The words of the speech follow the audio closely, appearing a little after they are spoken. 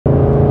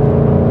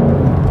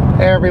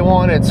Hey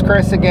everyone, it's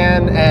Chris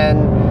again,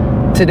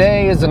 and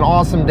today is an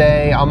awesome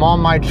day. I'm on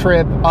my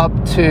trip up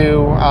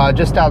to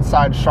just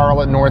outside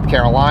Charlotte, North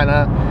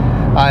Carolina.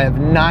 I have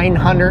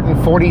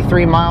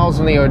 943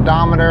 miles on the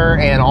odometer,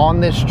 and on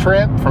this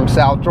trip from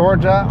South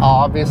Georgia,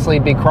 I'll obviously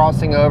be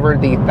crossing over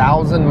the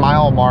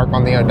 1,000-mile mark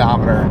on the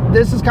odometer.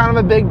 This is kind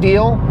of a big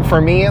deal, for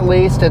me at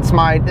least. It's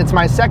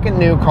my second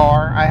new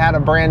car. I had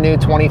a brand new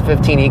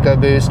 2015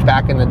 EcoBoost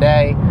back in the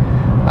day.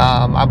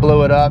 I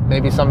blew it up.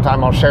 Maybe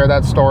sometime I'll share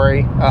that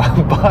story.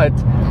 But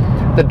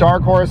the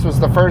Dark Horse was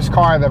the first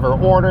car I've ever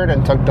ordered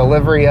and took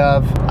delivery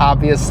of.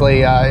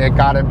 Obviously, it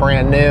got it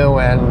brand new,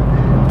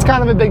 and it's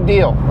kind of a big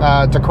deal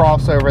to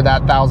cross over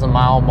that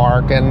 1,000-mile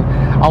mark. And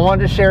I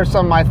wanted to share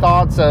some of my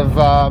thoughts of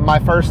my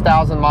first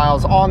 1,000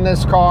 miles on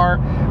this car.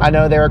 I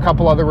know there are a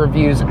couple other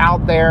reviews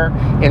out there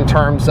in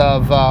terms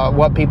of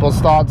what people's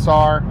thoughts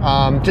are.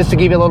 Just to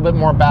give you a little bit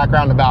more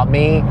background about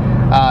me,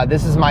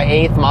 this is my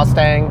 8th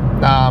Mustang.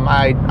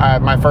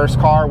 My first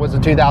car was a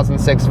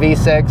 2006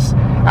 V6.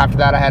 After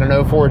that, I had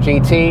an 04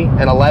 GT,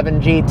 an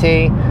 11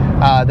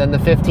 GT, then the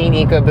 15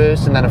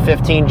 EcoBoost, and then a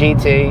 15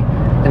 GT,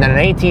 and then an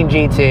 18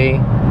 GT,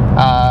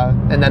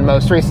 and then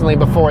most recently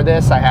before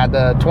this, I had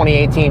the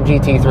 2018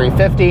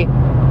 GT350,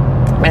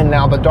 and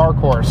now the Dark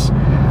Horse.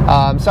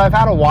 So I've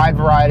had a wide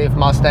variety of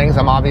Mustangs.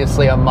 I'm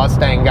obviously a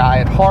Mustang guy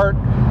at heart.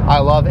 I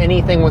love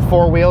anything with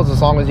four wheels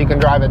as long as you can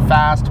drive it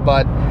fast,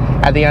 but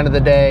at the end of the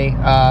day,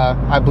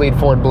 I bleed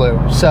Ford blue.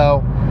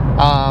 So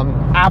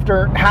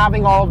after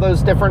having all of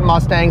those different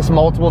Mustangs,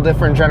 multiple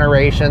different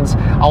generations,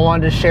 I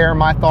wanted to share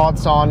my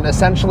thoughts on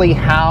essentially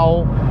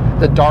how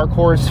the Dark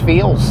Horse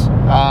feels,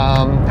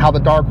 how the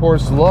Dark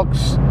Horse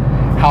looks,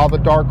 how the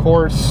Dark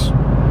Horse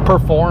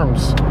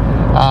performs.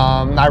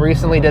 I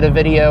recently did a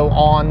video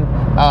on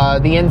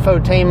the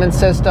infotainment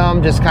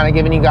system, just kind of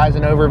giving you guys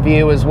an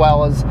overview, as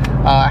well as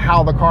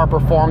how the car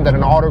performed at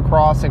an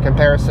autocross in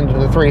comparison to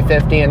the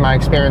 350 and my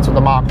experience with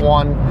the Mach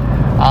 1.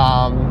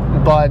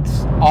 But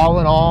all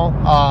in all,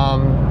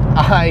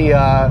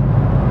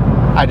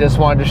 I just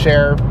wanted to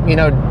share, you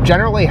know,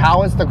 generally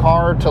how is the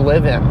car to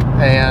live in,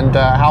 and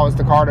how is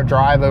the car to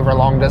drive over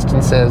long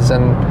distances,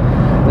 and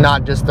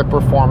not just the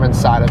performance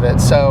side of it.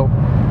 So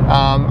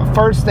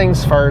first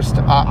things first,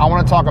 I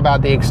want to talk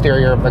about the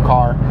exterior of the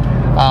car.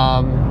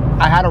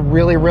 I had a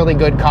really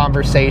good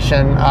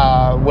conversation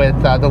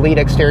with the lead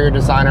exterior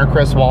designer,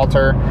 Chris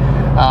Walter,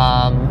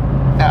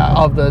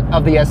 of the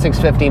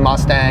S650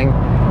 Mustang,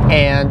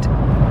 and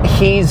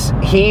he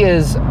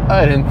is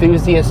an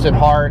enthusiast at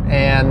heart,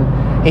 and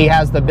he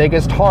has the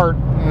biggest heart,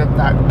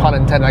 pun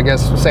intended, I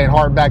guess, saying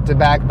hard back to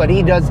back, but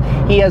he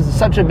has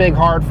such a big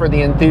heart for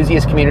the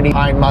enthusiast community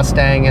behind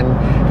Mustang and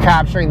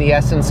capturing the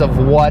essence of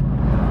what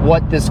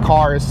this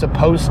car is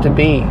supposed to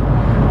be.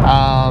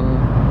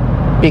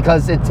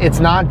 Because it's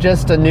not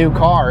just a new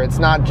car. It's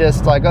not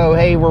just like, oh,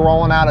 hey, we're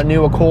rolling out a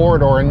new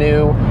Accord or a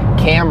new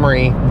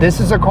Camry. This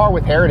is a car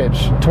with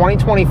heritage.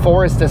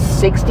 2024 is the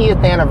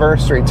 60th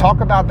anniversary.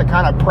 Talk about the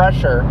kind of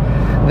pressure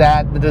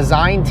that the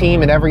design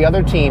team and every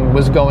other team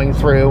was going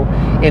through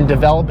in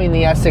developing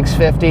the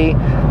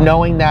S650,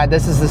 knowing that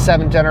this is the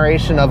 7th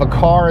generation of a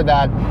car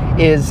that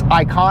is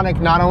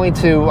iconic not only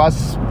to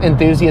us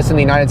enthusiasts in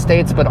the United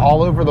States, but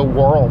all over the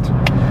world.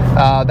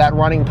 That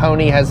running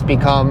pony has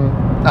become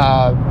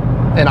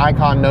an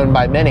icon known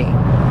by many,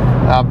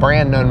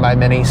 brand known by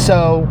many.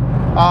 So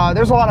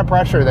there's a lot of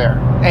pressure there,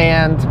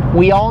 and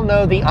we all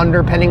know the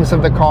underpinnings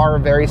of the car are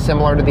very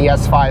similar to the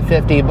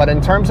S550, but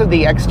in terms of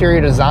the exterior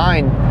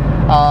design,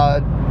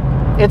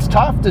 it's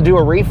tough to do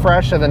a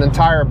refresh of an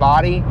entire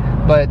body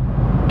but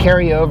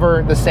carry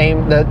over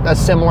a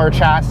similar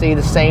chassis,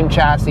 the same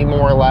chassis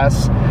more or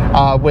less,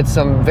 with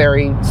some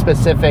very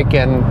specific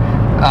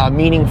and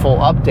meaningful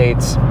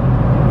updates.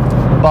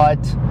 But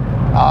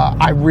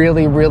I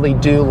really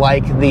do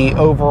like the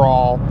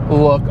overall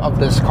look of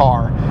this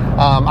car.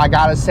 I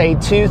gotta say,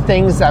 two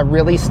things that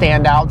really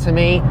stand out to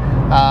me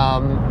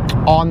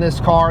on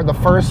this car. The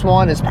first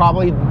one is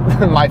probably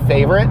my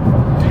favorite,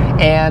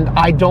 and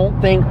I don't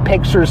think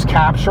pictures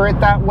capture it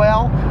that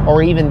well,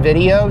 or even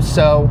video.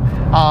 So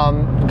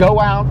go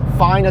out,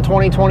 find a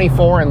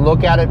 2024 and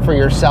look at it for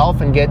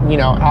yourself and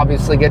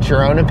obviously get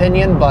your own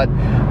opinion. But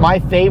my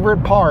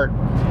favorite part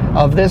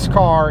of this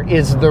car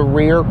is the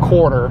rear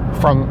quarter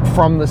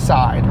from the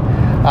side.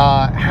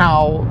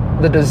 How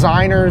the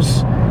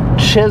designers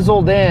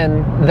chiseled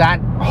in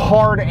that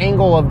hard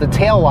angle of the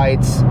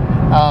taillights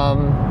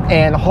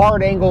and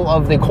hard angle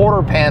of the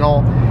quarter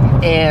panel,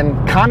 and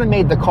kind of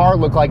made the car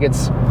look like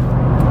it's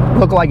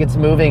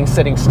moving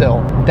sitting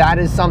still. That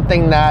is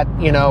something that,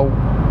 you know,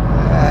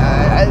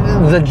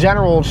 the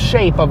general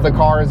shape of the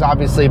car has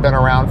obviously been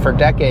around for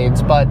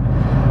decades, but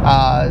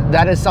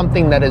that is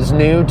something that is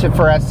new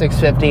for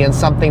S650, and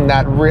something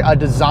that a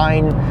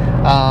design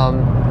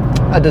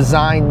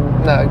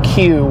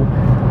cue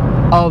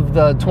of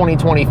the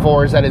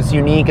 2024s that is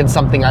unique, and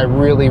something I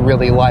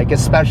really like,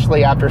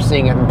 especially after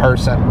seeing it in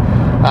person.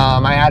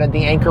 I added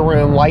the anchor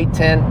room light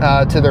tint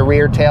to the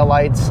rear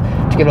taillights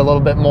to give it a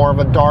little bit more of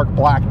a dark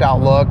blacked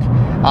out look,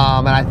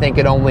 and I think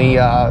it only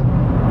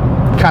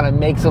kind of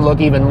makes it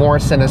look even more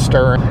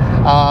sinister.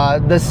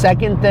 The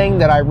second thing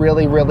that I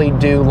really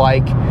do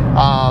like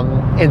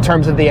in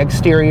terms of the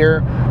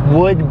exterior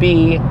would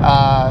be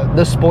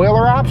the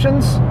spoiler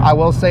options. I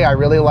will say I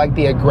really like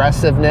the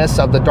aggressiveness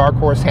of the Dark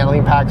Horse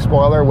handling pack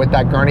spoiler with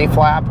that gurney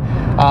flap,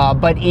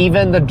 but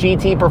even the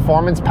GT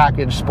Performance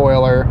Package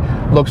spoiler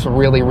looks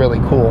really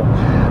cool.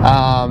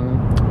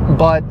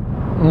 But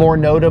more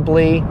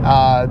notably,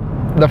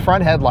 the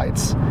front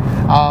headlights.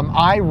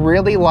 I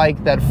really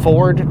like that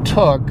Ford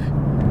took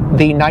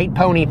the Night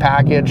Pony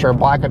package, or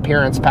Black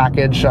Appearance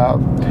package.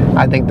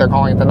 I think they're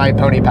calling it the Night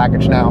Pony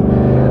package now.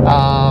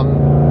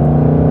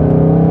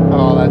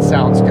 Oh, that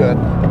sounds good.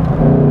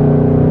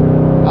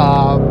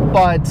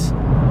 But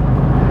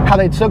how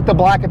they took the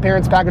Black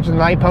Appearance package and the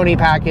Night Pony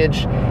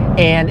package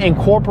and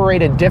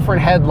incorporated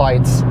different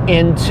headlights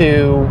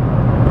into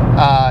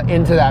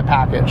that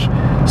package.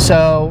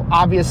 So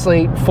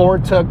obviously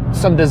Ford took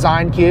some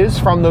design cues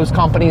from those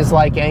companies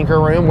like Anchor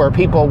Room, where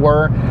people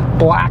were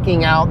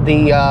blacking out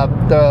the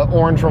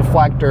orange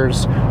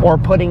reflectors or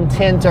putting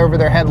tint over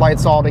their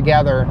headlights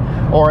altogether,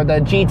 or the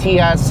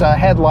GTS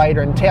headlight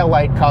and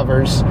taillight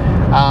covers.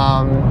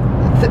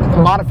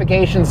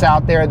 Modifications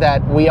out there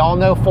that we all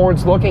know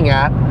Ford's looking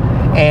at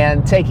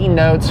and taking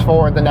notes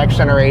for the next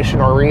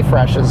generation or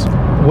refreshes.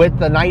 With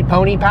the Night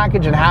Pony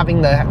package and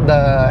having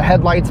the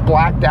headlights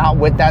blacked out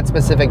with that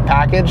specific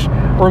package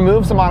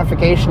removes the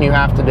modification you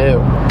have to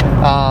do.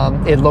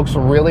 It looks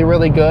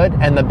really good,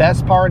 and the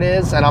best part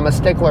is, and I'm a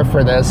stickler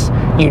for this,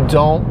 you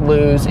don't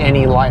lose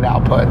any light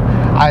output.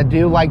 I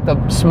do like the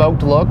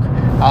smoked look,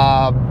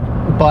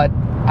 but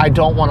I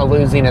don't want to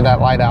lose any of that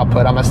light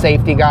output. I'm a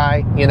safety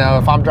guy. You know,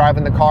 if I'm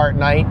driving the car at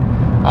night,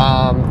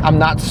 I'm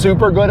not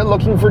super good at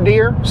looking for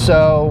deer,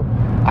 so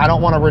I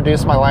don't want to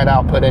reduce my light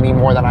output any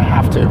more than I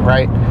have to,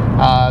 right?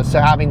 So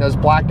having those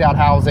blacked out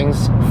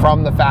housings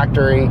from the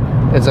factory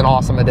is an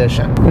awesome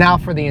addition. Now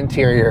for the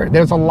interior.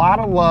 There's a lot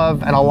of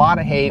love and a lot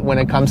of hate when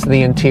it comes to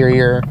the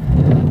interior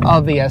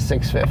of the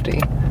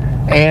S650.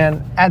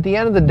 And at the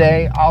end of the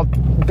day, I'll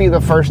be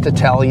the first to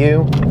tell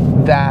you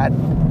that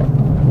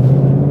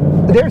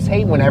there's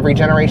hate when every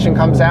generation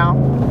comes out.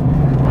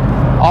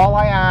 All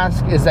I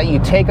ask is that you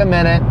take a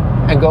minute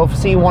and go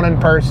see one in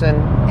person,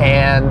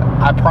 and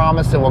I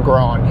promise it will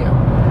grow on you.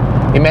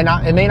 It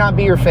may not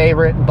be your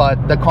favorite,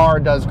 but the car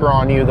does grow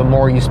on you the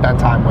more you spend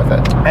time with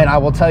it. And I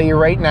will tell you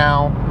right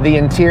now, the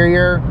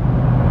interior,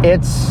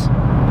 it's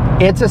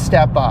a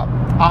step up.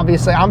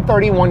 Obviously, I'm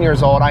 31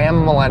 years old. I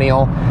am a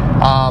millennial.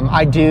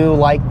 I do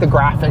like the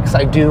graphics.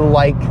 I do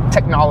like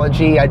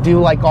technology. I do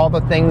like all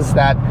the things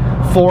that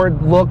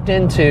Ford looked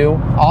into.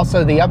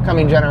 Also, the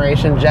upcoming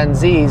generation, Gen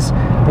Zs,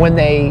 when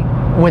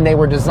they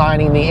were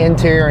designing the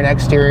interior and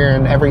exterior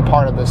and every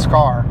part of this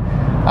car.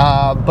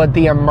 But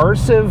the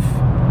immersive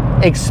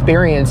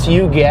experience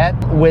you get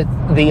with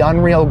the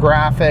Unreal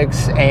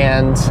graphics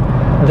and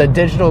the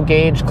digital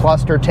gauge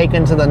cluster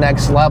taken to the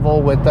next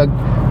level with the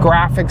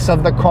graphics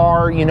of the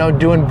car, you know,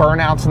 doing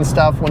burnouts and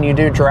stuff when you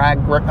do drag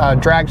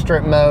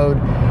strip mode,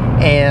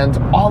 and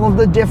all of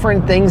the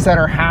different things that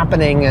are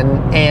happening,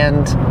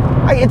 and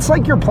it's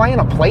like you're playing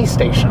a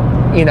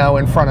PlayStation, you know,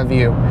 in front of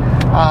you.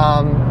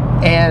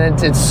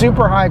 And it's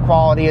super high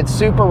quality, it's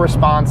super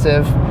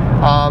responsive.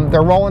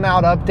 They're rolling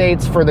out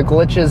updates for the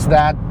glitches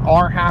that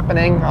are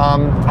happening.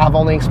 I've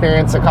only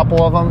experienced a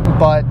couple of them,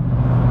 but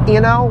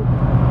you know,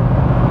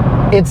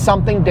 it's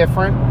something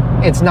different.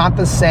 It's not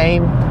the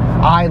same.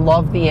 I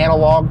love the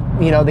analog,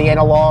 you know, the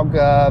analog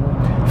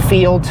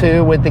feel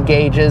too, with the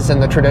gauges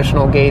and the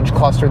traditional gauge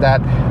cluster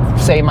that,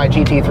 say, my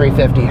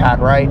GT350 had,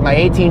 right? My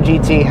 18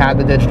 GT had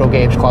the digital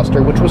gauge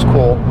cluster, which was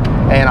cool,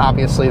 and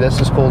obviously this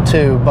is cool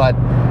too,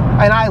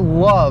 and I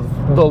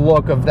love the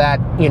look of that,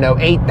 you know,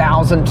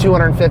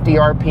 8,250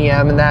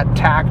 RPM and that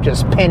tack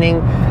just pinning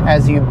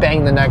as you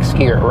bang the next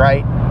gear,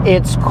 right?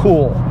 It's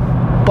cool,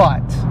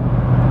 but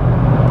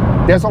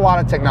there's a lot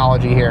of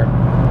technology here.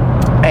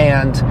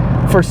 And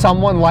for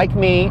someone like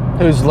me,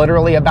 who's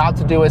literally about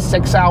to do a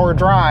 6-hour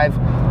drive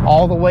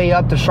all the way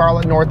up to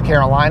Charlotte, North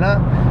Carolina,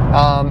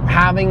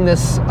 having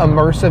this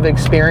immersive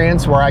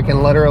experience where I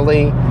can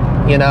literally,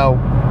 you know,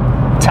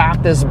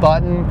 tap this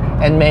button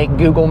and make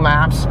Google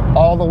Maps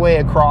all the way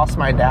across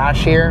my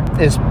dash here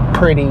is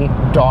pretty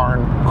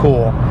darn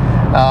cool.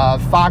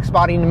 Fox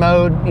body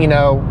mode, you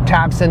know,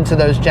 taps into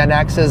those Gen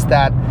X's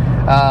that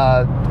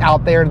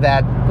out there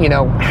that, you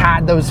know,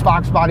 had those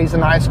Fox bodies in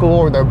high school,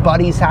 or their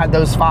buddies had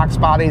those Fox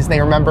bodies. They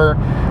remember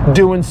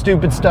doing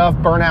stupid stuff,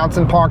 burnouts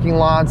in parking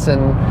lots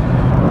and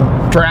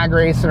drag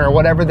racing or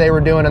whatever they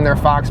were doing in their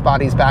Fox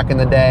bodies back in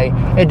the day.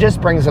 It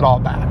just brings it all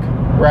back,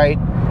 right?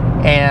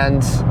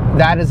 And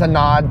that is a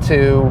nod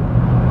to,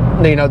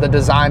 you know, the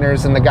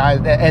designers and the guys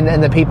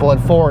and the people at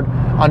Ford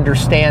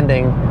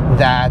understanding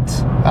that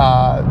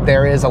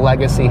there is a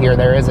legacy here,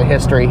 there is a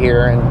history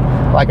here,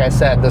 and like I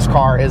said, this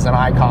car is an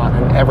icon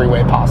in every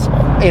way possible.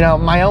 You know,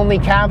 my only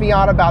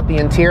caveat about the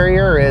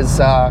interior is,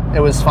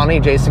 it was funny,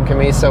 Jason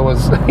Camisa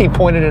he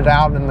pointed it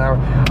out in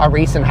a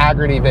recent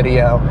Haggerty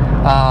video.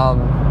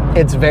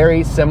 It's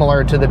very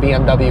similar to the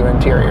BMW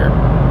interior.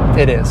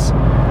 It is.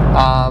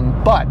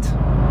 But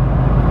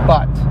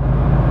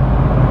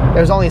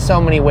there's only so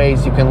many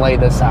ways you can lay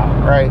this out,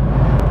 right?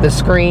 The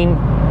screen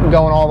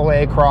going all the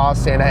way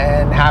across and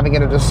having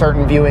it at a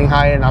certain viewing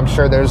height, and I'm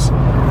sure there's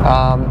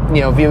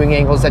you know, viewing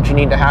angles that you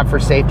need to have for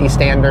safety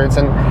standards,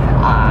 and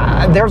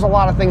there's a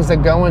lot of things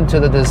that go into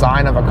the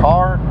design of a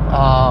car,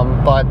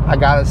 but I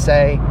gotta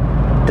say,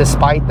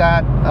 despite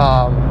that,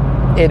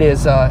 it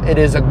is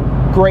a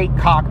great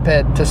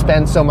cockpit to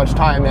spend so much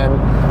time in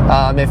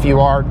if you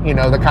are, you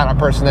know, the kind of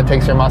person that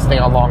takes your Mustang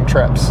on long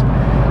trips.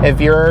 If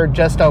you're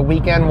just a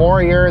weekend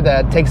warrior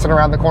that takes it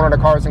around the corner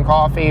to Cars and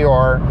Coffee,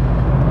 or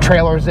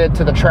trailers it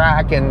to the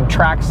track and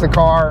tracks the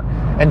car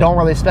and don't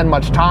really spend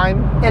much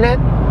time in it,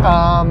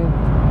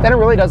 then it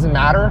really doesn't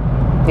matter.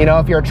 You know,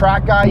 if you're a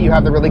track guy, you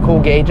have the really cool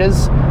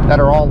gauges that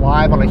are all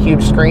live on a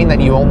huge screen that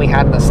you only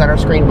had in the center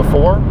screen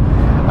before.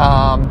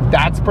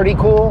 That's pretty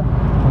cool,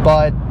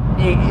 but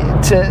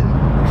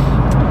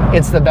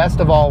it's the best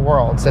of all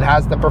worlds. It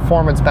has the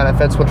performance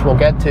benefits, which we'll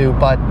get to,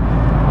 but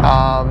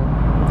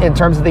in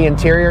terms of the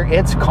interior,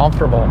 it's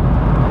comfortable.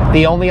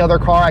 The only other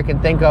car I can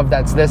think of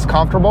that's this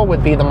comfortable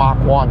would be the Mach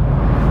 1.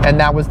 And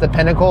that was the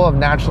pinnacle of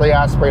naturally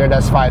aspirated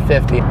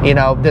S550. You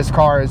know, this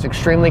car is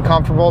extremely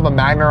comfortable. The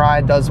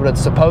MagneRide does what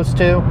it's supposed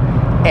to.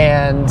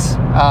 And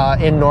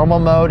in normal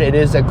mode, it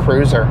is a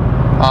cruiser.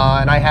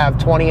 And I have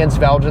 20-inch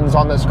Belgians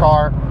on this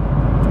car,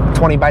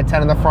 20 by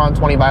 10 in the front,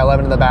 20 by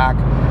 11 in the back.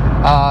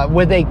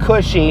 With a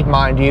cushy,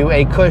 mind you,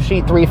 a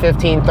cushy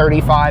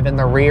 315/35 in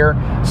the rear.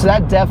 So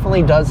that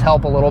definitely does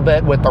help a little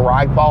bit with the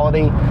ride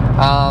quality.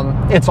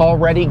 It's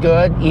already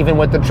good, even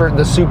with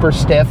the super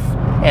stiff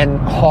and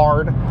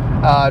hard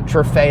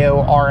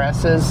Trofeo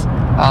RSs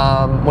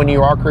when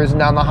you are cruising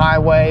down the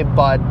highway.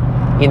 But,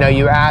 you know,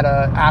 you add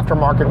a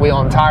aftermarket wheel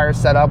and tire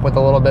setup with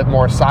a little bit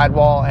more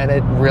sidewall, and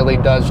it really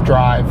does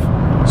drive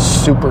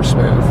super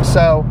smooth.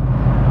 So,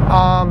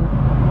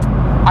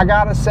 I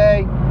gotta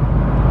say,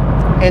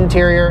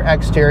 interior,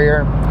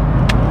 exterior.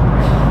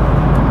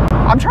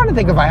 I'm trying to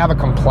think if I have a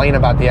complaint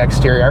about the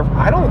exterior.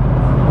 I don't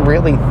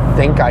really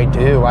think I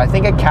do. I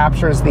think it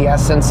captures the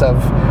essence of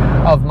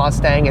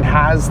Mustang. It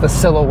has the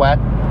silhouette,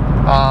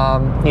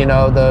 you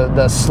know,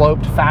 the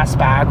sloped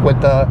fastback with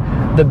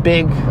the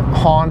big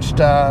haunched,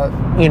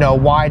 you know,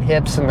 wide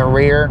hips in the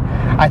rear.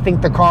 I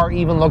think the car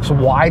even looks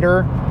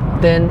wider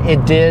than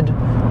it did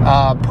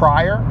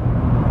prior.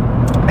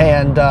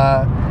 And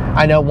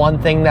I know one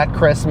thing that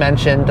Chris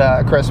mentioned,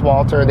 Chris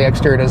Walter, the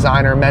exterior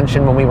designer,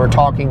 mentioned when we were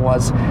talking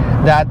was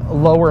that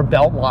lower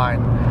belt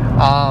line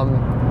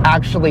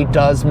actually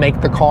does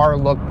make the car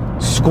look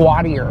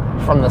Squatt-ier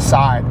from the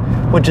side,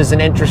 which is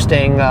an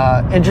interesting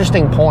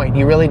point.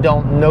 You really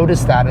don't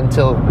notice that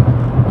until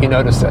you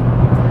notice it,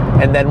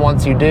 and then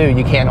once you do,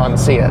 you can't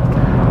unsee it.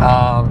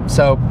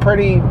 So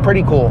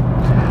pretty cool.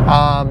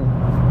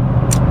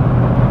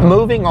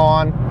 Moving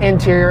on,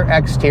 interior,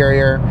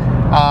 exterior.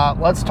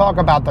 Let's talk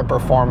about the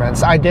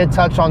performance. I did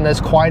touch on this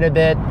quite a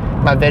bit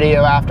in my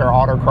video after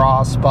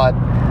autocross, but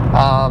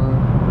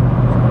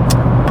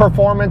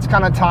performance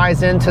kind of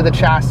ties into the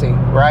chassis,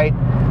 right?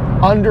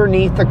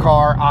 Underneath the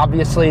car,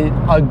 obviously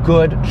a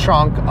good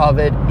chunk of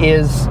it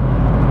is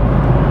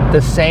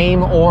the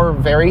same or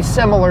very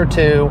similar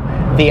to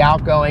the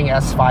outgoing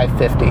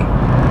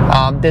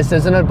S550. This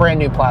isn't a brand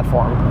new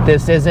platform.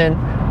 This isn't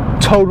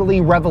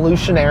totally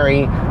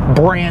revolutionary,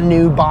 brand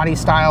new body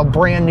style,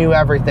 brand new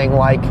everything.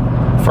 Like,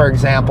 for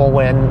example,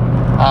 when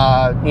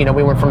you know,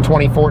 we went from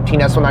 2014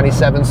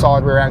 S197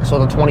 solid rear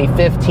axle to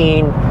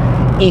 2015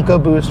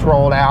 EcoBoost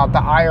rolled out, the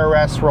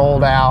IRS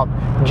rolled out,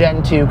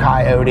 Gen 2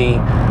 Coyote.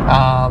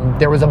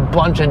 There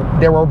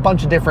were a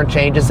bunch of different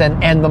changes,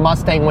 and the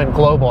Mustang went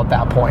global at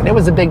that point. It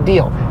was a big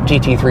deal.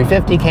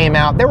 GT350 came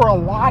out. There were a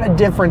lot of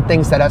different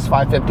things that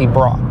S550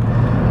 brought.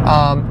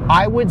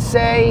 I would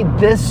say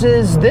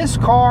this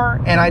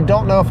car, and I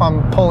don't know if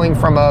I'm pulling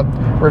from a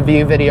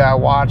review video I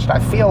watched. I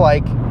feel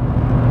like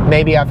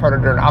maybe I've heard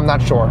it or not. I'm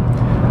not sure.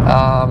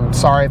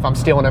 Sorry if I'm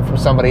stealing it from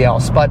somebody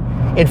else, but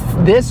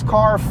this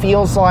car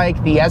feels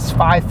like the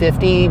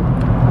S550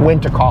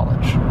 went to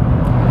college.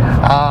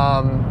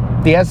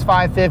 The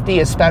S550,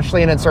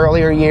 especially in its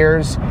earlier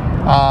years,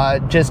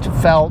 just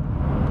felt,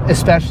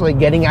 especially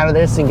getting out of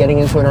this and getting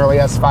into an early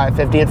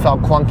S550, it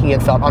felt clunky,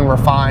 it felt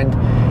unrefined,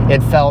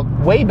 it felt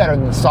way better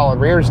than the solid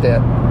rears did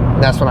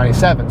in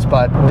S197s.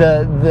 But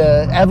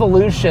the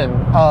evolution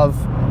of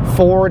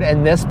Ford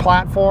and this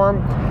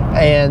platform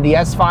and the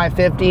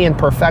S550 and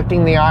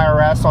perfecting the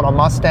IRS on a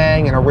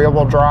Mustang and a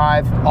rear-wheel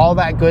drive, all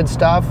that good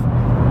stuff,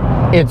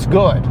 it's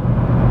good.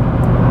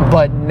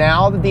 But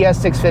now that the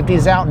S650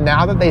 is out,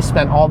 now that they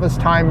spent all this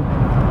time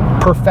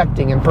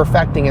perfecting and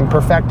perfecting and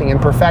perfecting and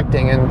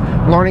perfecting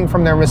and learning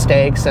from their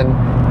mistakes and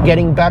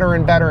getting better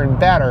and better and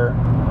better,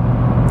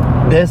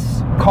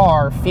 this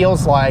car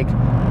feels like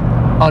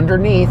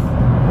underneath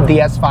the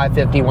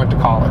S550 went to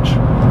college.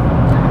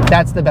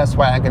 That's the best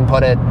way I can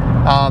put it.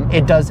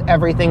 It does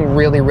everything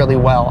really, really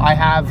well. I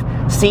have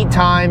seat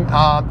time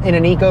in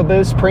an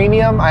EcoBoost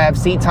Premium. I have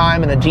seat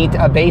time in a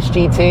base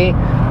GT.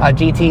 a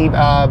GT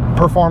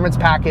performance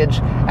package,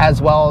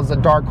 as well as a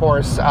Dark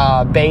Horse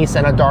base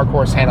and a Dark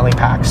Horse handling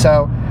pack.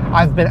 So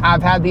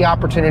I've had the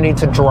opportunity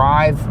to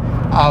drive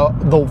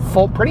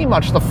pretty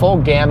much the full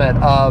gamut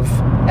of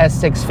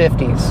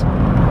S650s,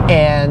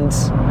 and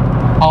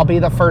I'll be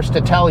the first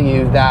to tell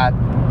you that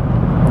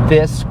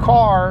this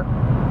car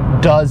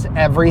does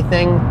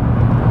everything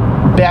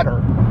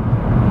better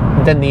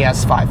than the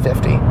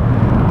S550.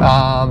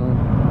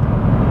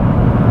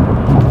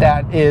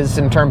 That is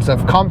in terms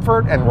of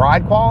comfort and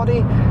ride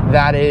quality.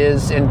 That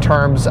is in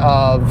terms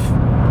of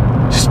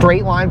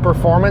straight line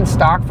performance,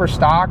 stock for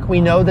stock. We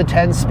know the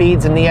 10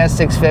 speeds in the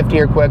S650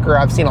 are quicker.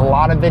 I've seen a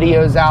lot of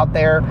videos out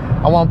there.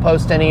 I won't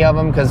post any of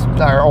them because,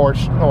 or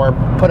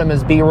put them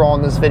as B-roll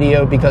in this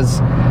video, because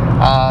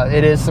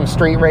it is some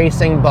street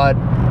racing. But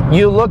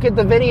you look at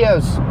the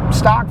videos,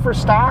 stock for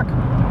stock,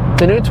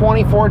 the new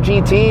 24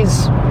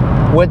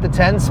 GTs with the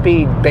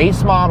 10-speed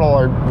base model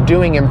are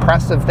doing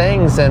impressive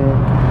things, and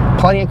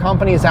plenty of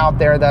companies out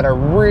there that are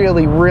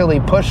really, really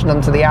pushing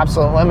them to the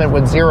absolute limit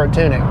with zero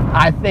tuning.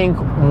 I think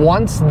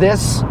once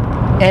this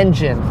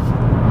engine,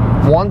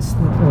 once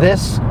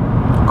this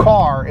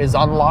car is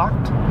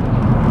unlocked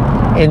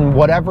in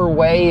whatever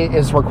way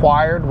is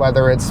required,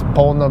 whether it's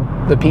pulling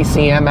the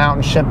PCM out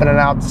and shipping it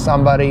out to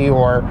somebody,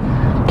 or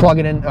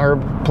plugging in, or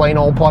plain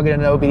old plugging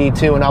in an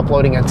OBD2 and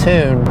uploading a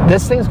tune,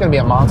 this thing's gonna be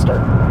a monster.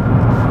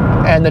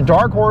 And the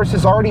Dark Horse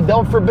is already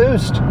built for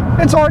boost.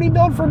 It's already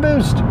built for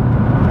boost.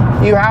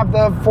 You have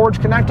the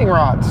forged connecting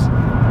rods,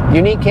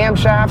 unique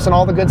camshafts, and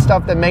all the good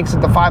stuff that makes it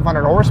the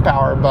 500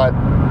 horsepower, but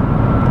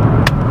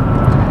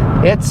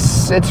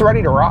it's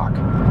ready to rock.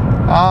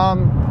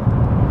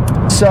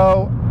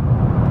 So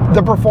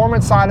the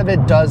performance side of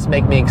it does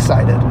make me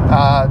excited.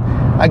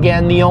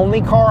 Again, the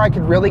only car I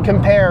could really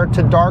compare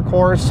to Dark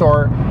Horse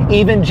or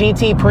even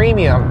GT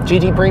Premium.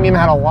 GT Premium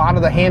had a lot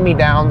of the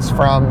hand-me-downs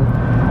from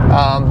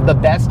the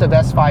best of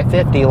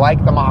S550,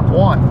 like the Mach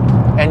 1.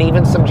 And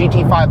even some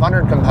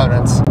GT500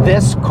 components.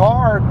 This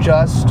car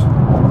just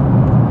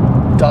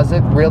does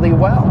it really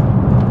well.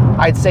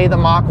 I'd say the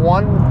Mach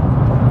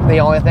 1, the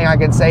only thing I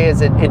could say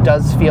is it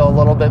does feel a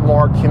little bit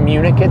more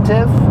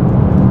communicative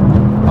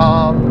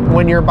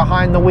when you're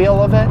behind the wheel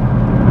of it.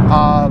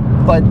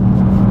 But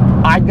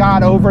I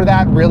got over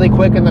that really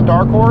quick in the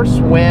Dark Horse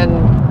when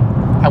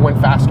I went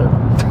faster.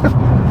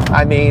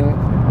 I mean,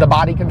 the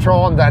body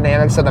control and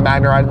dynamics of the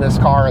MagneRide in this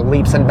car are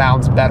leaps and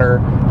bounds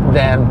better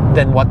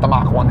than what the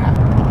Mach 1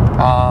 had.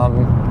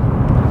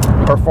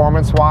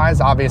 Performance-wise,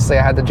 obviously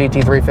I had the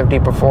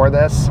GT350 before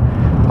this.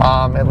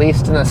 At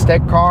least in the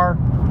stick car,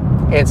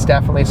 it's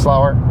definitely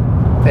slower.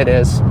 It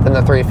is than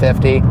the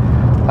 350.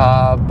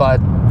 But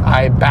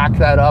I backed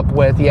that up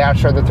with, yeah,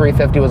 sure, the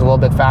 350 was a little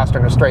bit faster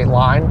in a straight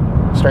line.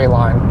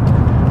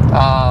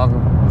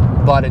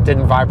 But it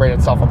didn't vibrate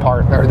itself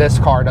apart, or this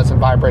car doesn't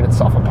vibrate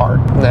itself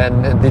apart.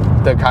 Then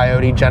the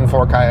Coyote, Gen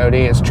 4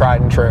 Coyote, is tried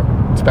and true.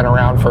 It's been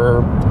around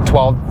for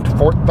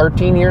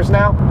 13 years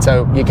now,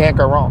 so you can't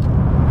go wrong.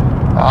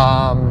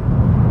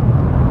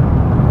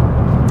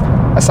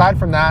 Aside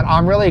from that,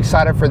 I'm really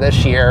excited for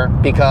this year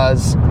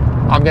because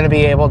I'm going to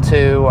be able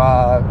to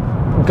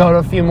go to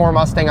a few more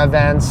Mustang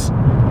events,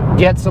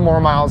 get some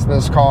more miles in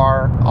this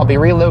car. I'll be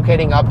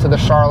relocating up to the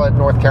Charlotte,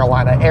 North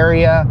Carolina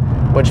area,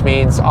 which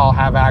means I'll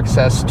have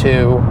access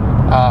to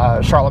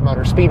Charlotte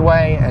Motor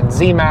Speedway and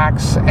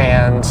ZMAX,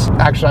 and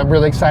actually I'm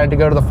really excited to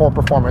go to the Ford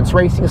Performance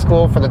Racing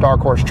School for the Dark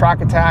Horse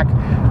Track Attack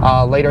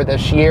later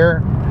this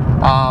year.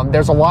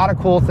 There's a lot of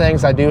cool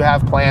things I do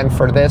have planned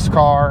for this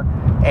car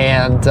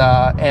and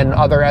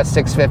other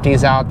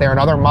S650s out there and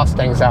other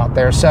Mustangs out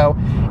there. So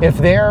if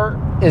there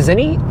is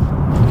any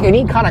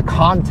kind of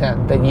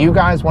content that you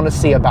guys want to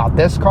see about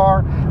this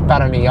car,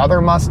 about any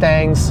other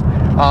Mustangs,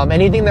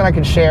 anything that I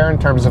could share in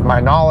terms of my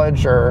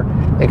knowledge or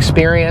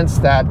experience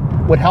that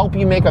would help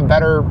you make a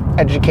better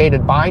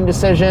educated buying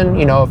decision,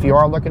 you know, if you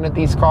are looking at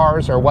these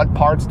cars or what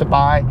parts to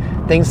buy,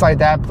 things like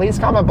that, please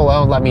comment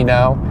below and let me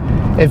know.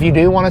 If you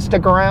do want to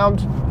stick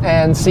around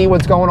and see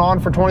what's going on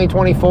for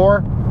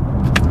 2024,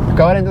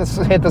 go ahead and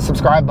just hit the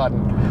subscribe button.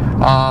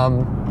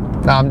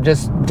 I'm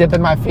just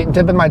dipping my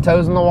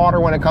toes in the water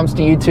when it comes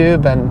to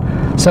YouTube,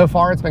 and so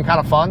far it's been kind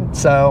of fun,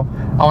 so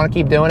I want to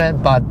keep doing it.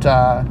 But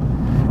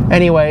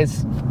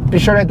anyways, be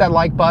sure to hit that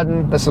like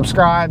button, the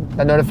subscribe,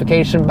 the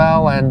notification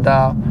bell, and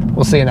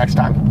we'll see you next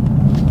time.